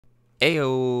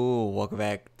Ayo, welcome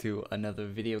back to another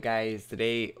video, guys.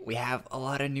 Today we have a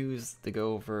lot of news to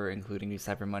go over, including new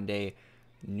Cyber Monday,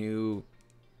 new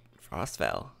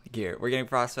Frostfell gear. We're getting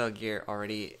Frostfell gear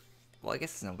already. Well, I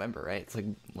guess it's November, right? It's like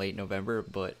late November,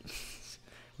 but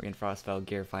we're getting Frostfell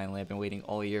gear finally. I've been waiting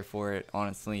all year for it.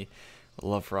 Honestly,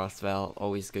 love Frostfell.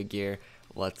 Always good gear.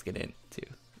 Let's get into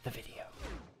the video.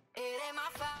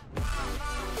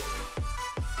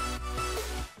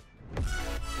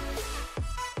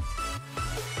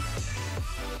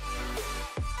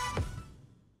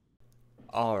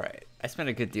 Alright, I spent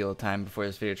a good deal of time before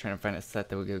this video trying to find a set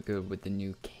that would go good with the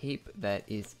new cape that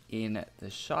is in the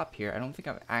shop here. I don't think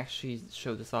I've actually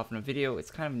showed this off in a video. It's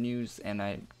kind of news and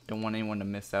I don't want anyone to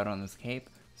miss out on this cape,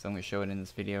 so I'm going to show it in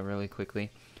this video really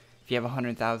quickly. If you have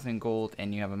 100,000 gold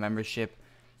and you have a membership,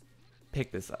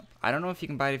 pick this up. I don't know if you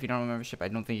can buy it if you don't have a membership. I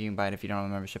don't think you can buy it if you don't have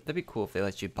a membership. That'd be cool if they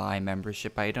let you buy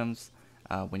membership items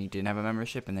when you didn't have a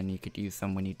membership, and then you could use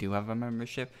them when you do have a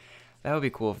membership. That would be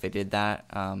cool if they did that.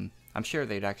 I'm sure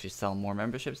they'd actually sell more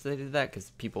memberships if they did that, because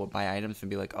people would buy items and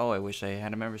be like, oh, I wish I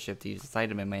had a membership to use this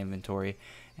item in my inventory,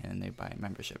 and then they buy a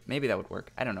membership. Maybe that would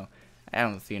work. I don't know. I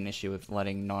don't see an issue with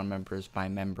letting non-members buy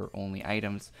member-only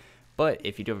items, but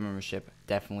if you do have a membership,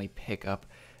 definitely pick up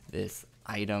this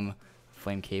item.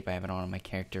 Flame cape, I have it on my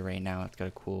character right now. It's got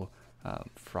a cool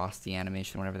frosty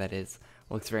animation, whatever that is.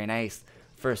 Looks very nice.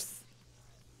 First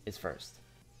is first.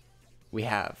 We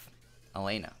have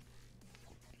Elena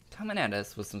coming at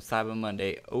us with some Cyber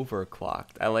Monday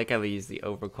overclocked. I like how they use the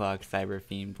overclocked Cyber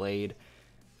Fiend blade,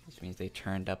 which means they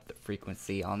turned up the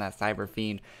frequency on that Cyber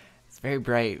Fiend. It's very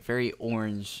bright, very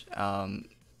orange.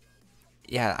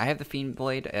 Yeah, I have the Fiend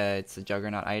blade. It's a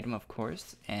Juggernaut item, of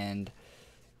course, and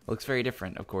looks very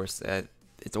different, of course.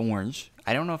 It's orange.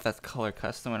 I don't know if that's color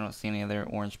custom. I don't see any other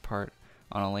orange part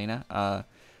on Elena.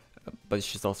 But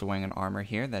she's also wearing an armor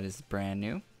here that is brand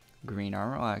new. Green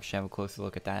armor. I'll actually have a closer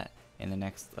look at that in the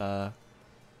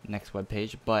next web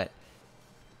page, but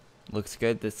looks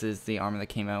good. This is the armor that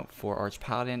came out for Arch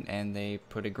Paladin, and they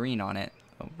put a green on it,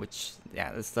 which,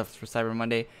 yeah, this stuff's for Cyber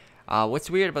Monday. What's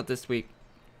weird about this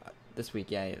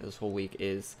whole week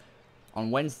is on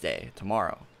Wednesday,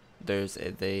 tomorrow, there's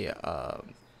the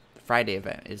Friday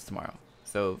event is tomorrow.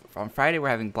 So on Friday we're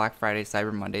having Black Friday,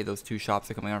 Cyber Monday. Those two shops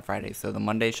are coming on Friday. So the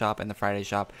Monday shop and the Friday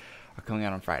shop are coming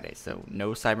out on Friday. So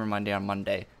no Cyber Monday on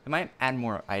Monday. They might add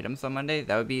more items on Monday.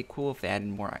 That would be cool if they added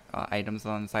more items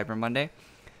on Cyber Monday.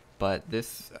 But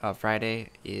this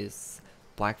Friday is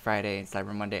Black Friday, and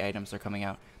Cyber Monday items are coming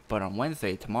out. But on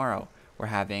Wednesday, tomorrow, we're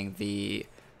having the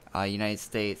United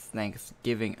States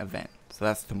Thanksgiving event. So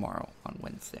that's tomorrow on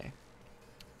Wednesday.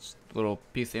 Just a little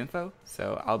piece of info.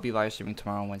 So I'll be live streaming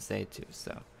tomorrow on Wednesday too.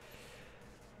 So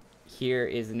here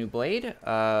is the new blade.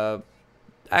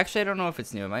 Actually, I don't know if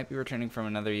it's new. It might be returning from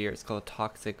another year. It's called a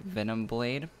Toxic Venom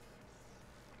Blade.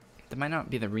 That might not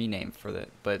be the rename for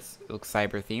it, but it looks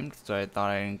cyber themed, so I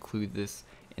thought I'd include this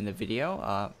in the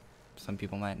video. Some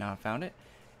people might not have found it.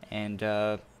 And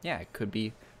yeah, it could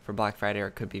be for Black Friday, or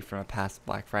it could be from a past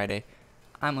Black Friday.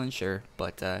 I'm unsure,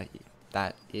 but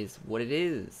that is what it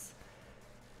is.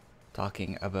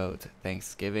 Talking about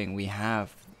Thanksgiving, we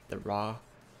have the Raw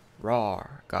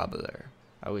Gobbler.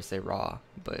 I always say raw,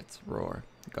 but it's Roar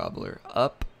Gobbler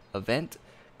Up event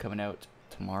coming out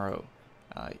tomorrow.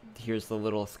 Here's the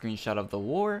little screenshot of the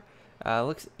war.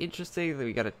 Looks interesting.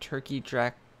 We got a turkey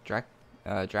draken,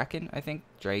 I think,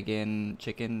 dragon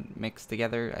chicken mixed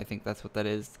together. I think that's what that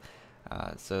is.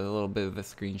 So a little bit of a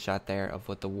screenshot there of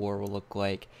what the war will look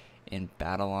like in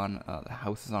Babylon. The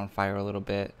house is on fire a little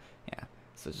bit. Yeah,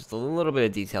 so just a little bit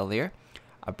of detail there.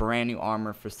 A brand new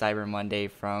armor for Cyber Monday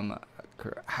from,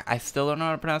 I still don't know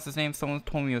how to pronounce his name. Someone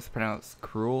told me it was pronounced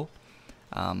Cruel.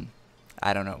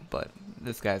 I don't know, but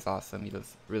this guy's awesome. He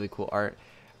does really cool art.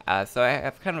 So I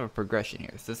have kind of a progression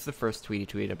here. So this is the first tweet he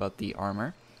tweeted about the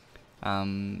armor.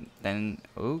 Then,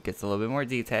 gets a little bit more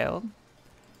detailed.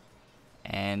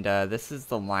 And this is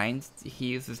the lines he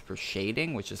uses for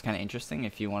shading, which is kind of interesting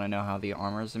if you want to know how the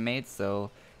armors are made.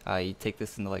 So you take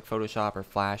this into like Photoshop or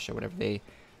Flash or whatever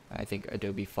I think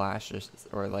Adobe Flash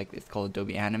or like it's called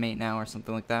Adobe Animate now or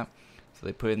something like that. So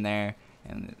they put it in there,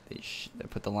 and they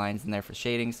put the lines in there for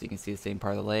shading, so you can see the same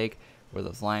part of the leg where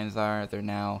those lines are. They're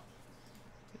now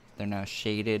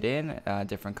shaded in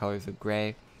different colors of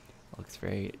gray. Looks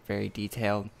very, very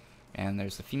detailed. And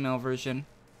there's the female version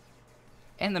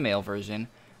and the male version,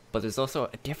 but there's also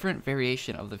a different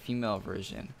variation of the female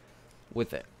version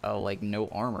with like no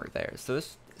armor there. So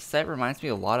this set reminds me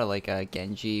a lot of like a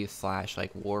Genji /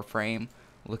 like Warframe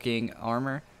looking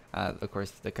armor. Of course,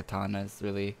 the katanas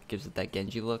really gives it that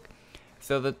Genji look.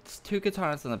 So the two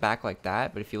katanas on the back like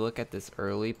that, but if you look at this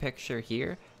early picture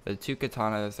here, The 2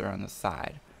 katanas are on the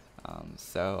side.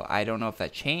 So I don't know if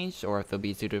that changed or if there'll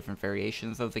be 2 different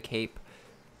variations of the cape.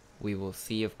 We will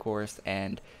see, of course.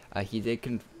 And he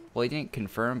did well, he didn't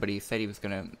confirm, but he said he was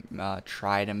gonna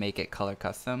try to make it color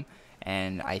custom,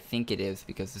 and I think it is,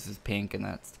 because this is pink and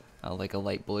that's like a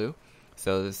light blue.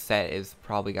 So the set is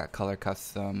probably got color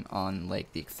custom on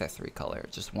like the accessory color,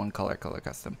 just one color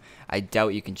custom. I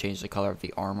doubt you can change the color of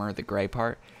the armor, the gray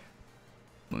part.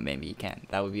 Well, maybe you can.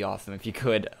 That would be awesome if you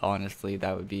could. Honestly,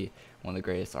 that would be one of the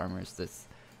greatest armors this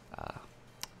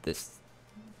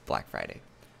Black Friday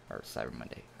or Cyber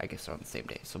Monday. I guess they're on the same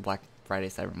day. So Black Friday,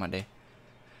 Cyber Monday.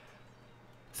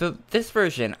 So this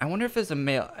version, I wonder if there's a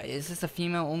male. Is this a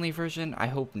female only version? I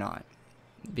hope not,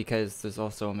 because there's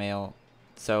also a male.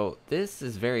 So this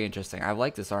is very interesting. I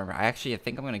like this armor. I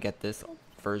think I'm gonna get this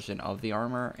version of the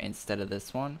armor instead of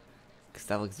this one, because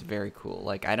that looks very cool.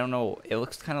 Like, I don't know, it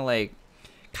looks kind of like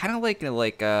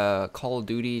a Call of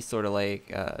Duty sort of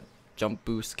like jump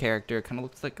boost character. Kind of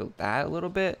looks like that a little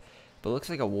bit, but it looks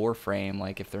like a Warframe.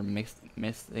 Like if they're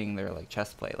missing their like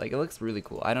chest plate. Like, it looks really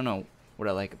cool. I don't know what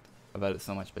I like about it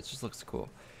so much, but it just looks cool.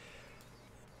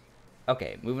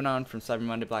 Okay, moving on from Cyber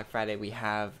Monday, Black Friday, we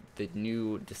have the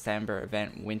new December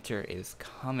event, Winter is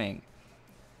Coming.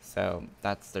 So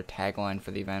that's their tagline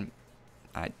for the event.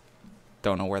 I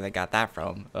don't know where they got that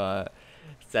from.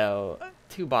 So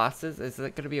 2 bosses. Is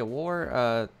it going to be a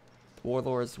war?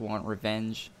 Warlords want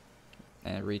revenge,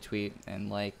 and retweet and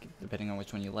like, depending on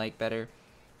which one you like better.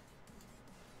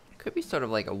 It could be sort of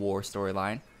like a war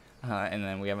storyline. And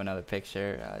then we have another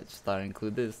picture. I just thought I'd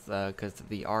include this because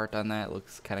the art on that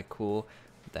looks kind of cool.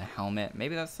 The helmet.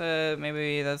 Maybe that's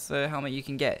a helmet you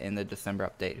can get in the December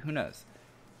update. Who knows?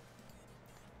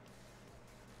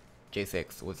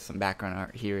 J6 with some background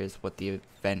art here is what the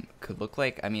event could look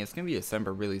like. I mean, it's gonna be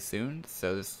December really soon,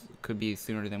 so this could be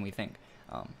sooner than we think.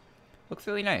 Looks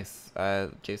really nice.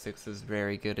 J6 is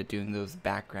very good at doing those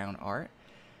background art.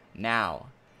 Now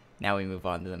we move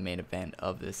on to the main event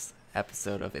of this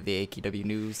episode of the AQW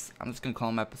News. I'm just gonna call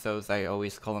them episodes. I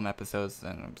always call them episodes,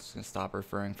 and I'm just gonna stop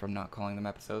referring from not calling them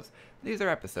episodes. These are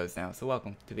episodes now, so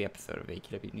welcome to the episode of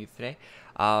AQW News today.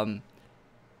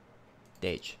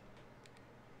 Dage.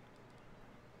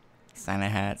 Santa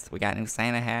hats. We got new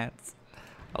Santa hats.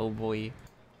 Oh boy.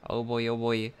 Oh boy, oh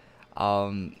boy.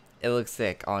 It looks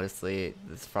sick, honestly.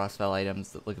 This Frostfell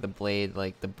items, look at the blade,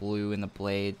 like the blue in the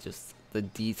blade, just the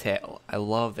detail. I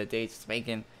love that Dage is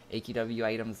making AQW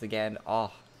items again.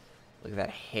 Oh, look at that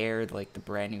hair, like the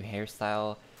brand new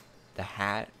hairstyle. The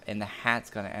hat, and the hat's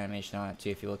got an animation on it too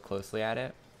if you look closely at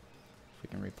it. If we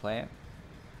can replay it.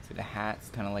 See, the hat's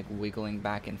kind of like wiggling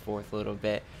back and forth a little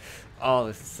bit. Oh,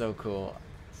 this is so cool.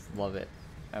 Just love it.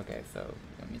 Okay, so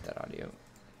let me mute that audio.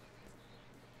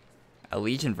 A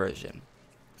Legion version.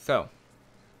 So,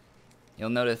 you'll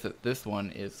notice that this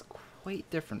one is quite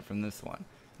different from this one.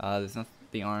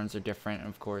 The arms are different,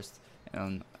 of course.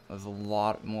 There's a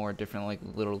lot more different like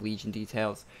little Legion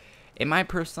details. In my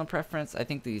personal preference, I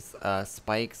think these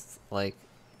spikes, like,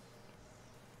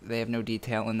 they have no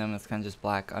detail in them. It's kind of just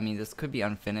black. I mean, this could be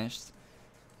unfinished,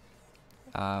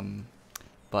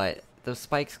 but those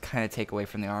spikes kind of take away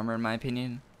from the armor, in my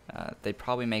opinion. They'd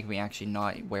probably make me actually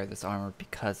not wear this armor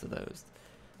because of those.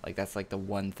 Like, that's like the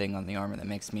one thing on the armor that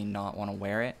makes me not want to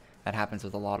wear it. That happens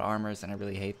with a lot of armors, and I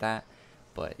really hate that.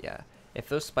 But yeah, if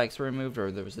those spikes were removed,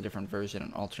 or there was a different version,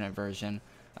 an alternate version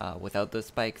without those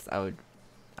spikes, I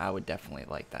would definitely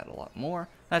like that a lot more.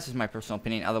 That's just my personal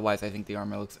opinion. Otherwise, I think the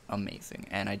armor looks amazing,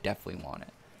 and I definitely want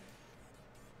it.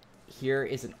 Here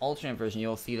is an alternate version.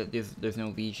 You'll see that there's no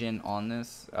Legion on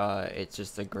this. It's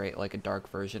just a great, like a dark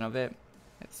version of it.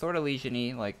 It's sort of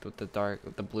Legion-y, like with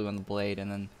the blue on the blade,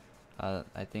 and then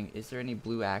I think, is there any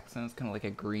blue accents? Kind of like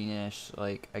a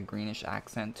greenish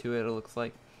accent to it. It looks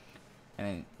like. And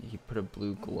then he put a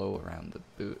blue glow around the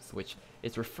boots, which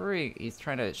is he's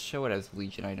trying to show it as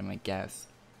Legion item, I guess.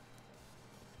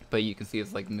 But you can see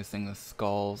it's like missing the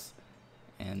skulls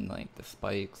and like the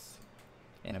spikes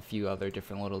and a few other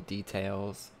different little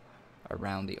details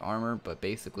around the armor. But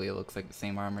basically it looks like the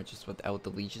same armor, just without the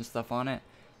Legion stuff on it.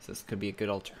 So this could be a good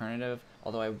alternative.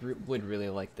 Although I would really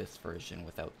like this version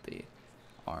without the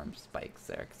arm spikes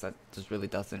there, because that just really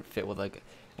doesn't fit with, like,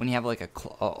 when you have like a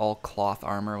all cloth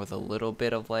armor with a little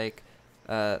bit of like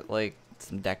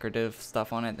some decorative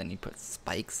stuff on it, then you put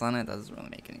spikes on it. That doesn't really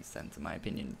make any sense in my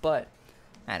opinion. But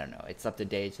I don't know, it's up to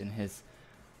Dage and his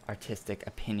artistic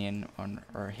opinion on,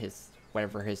 or his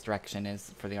whatever his direction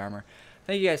is for the armor.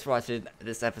 Thank you guys for watching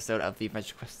this episode of the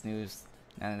AdventureQuest News.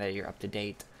 Now that you're up to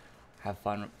date, have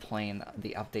fun playing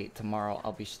the update tomorrow.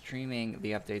 I'll be streaming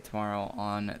the update tomorrow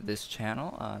on this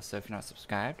channel, so if you're not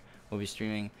subscribed, we'll be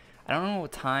streaming I don't know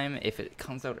what time. If it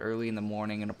comes out early in the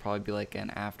morning, it'll probably be like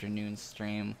an afternoon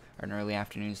stream or an early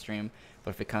afternoon stream.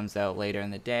 But if it comes out later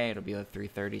in the day, it'll be a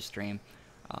 3:30 stream.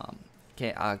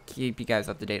 Okay, I'll keep you guys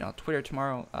up to date on Twitter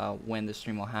tomorrow when the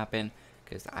stream will happen,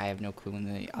 because I have no clue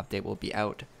when the update will be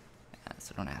out.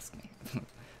 So don't ask me.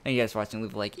 Thank you guys for watching.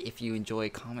 Leave a like if you enjoy.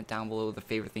 Comment down below the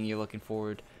favorite thing you're looking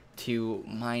forward to.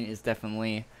 Mine is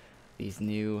definitely these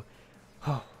new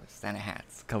Santa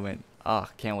hats coming. Oh,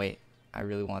 can't wait. I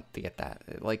really want to get that.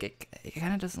 Like it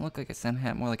kind of doesn't look like a Santa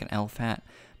hat, more like an elf hat,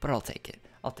 but I'll take it.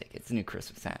 I'll take it. It's a new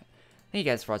Christmas hat. Thank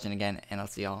you guys for watching again, and I'll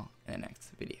see y'all in the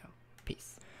next video.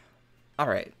 Peace.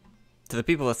 Alright, to the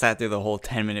people that sat through the whole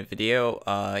 10-minute video,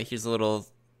 here's a little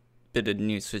bit of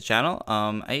news for the channel.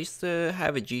 I used to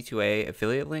have a G2A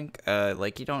affiliate link.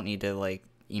 Like, you don't need to, like,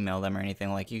 email them or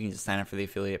anything. Like, you can just sign up for the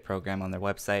affiliate program on their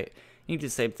website. You can do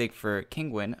the same thing for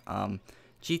Kingwin.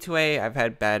 G2A, I've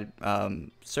had bad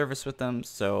service with them,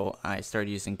 so I started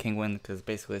using Kingwin because it's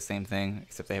basically the same thing,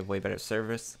 except they have way better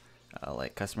service,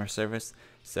 like customer service.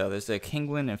 So there's a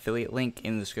Kingwin affiliate link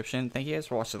in the description. Thank you guys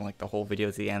for watching like the whole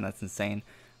video to the end. That's insane.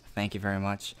 Thank you very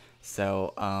much.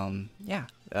 So yeah,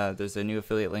 there's a new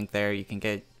affiliate link there. You can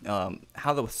get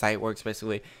how the site works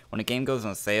basically. When a game goes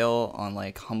on sale on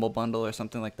like Humble Bundle or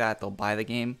something like that, they'll buy the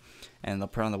game and they'll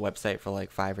put it on the website for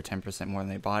like 5 or 10% more than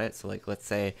they bought it. So like, let's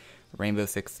say Rainbow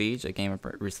Six Siege, a game I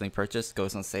recently purchased,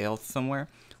 goes on sale somewhere.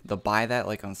 They'll buy that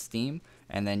like on Steam,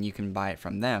 and then you can buy it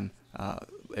from them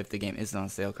if the game isn't on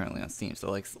sale currently on Steam. So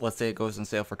like, let's say it goes on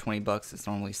sale for 20 bucks, it's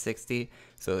normally 60.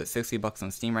 So it's 60 bucks on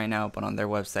Steam right now, but on their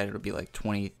website it'll be like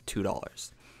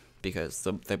 $22 because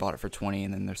they bought it for 20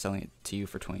 and then they're selling it to you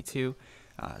for 22.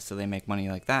 So they make money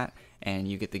like that, and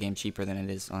you get the game cheaper than it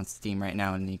is on Steam right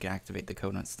now, and you can activate the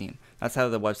code on Steam. That's how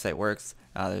the website works.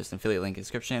 There's an affiliate link in the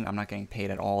description. I'm not getting paid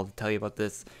at all to tell you about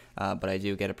this, but I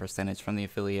do get a percentage from the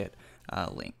affiliate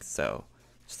link. So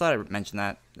just thought I'd mention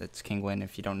that. It's Kingwin.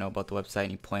 If you don't know about the website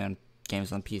and you play on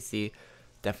games on PC,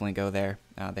 definitely go there.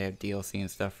 They have DLC and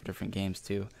stuff for different games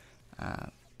too.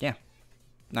 Yeah,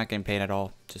 not getting paid at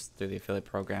all, just through the affiliate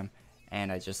program,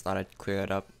 and I just thought I'd clear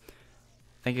that up.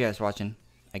 Thank you guys for watching.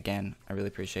 Again, I really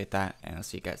appreciate that, and I'll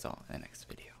see you guys all in the next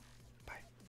video. Bye.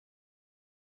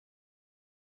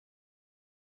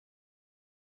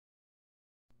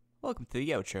 Welcome to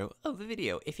the outro of the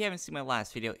video. If you haven't seen my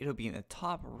last video, it'll be in the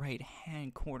top right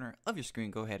hand corner of your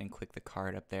screen. Go ahead and click the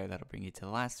card up there. That'll bring you to the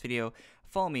last video.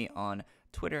 Follow me on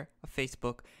Twitter,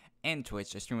 Facebook, and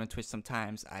Twitch. I stream on Twitch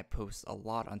sometimes. I post a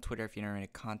lot on Twitter. If you're not ready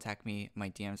to contact me, my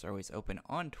DMs are always open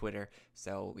on Twitter,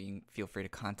 so you can feel free to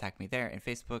contact me there. And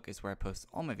Facebook is where I post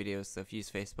all my videos, so if you use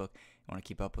Facebook and want to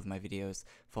keep up with my videos,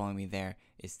 following me there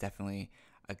is definitely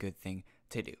a good thing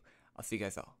to do. I'll see you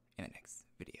guys all in the next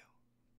video.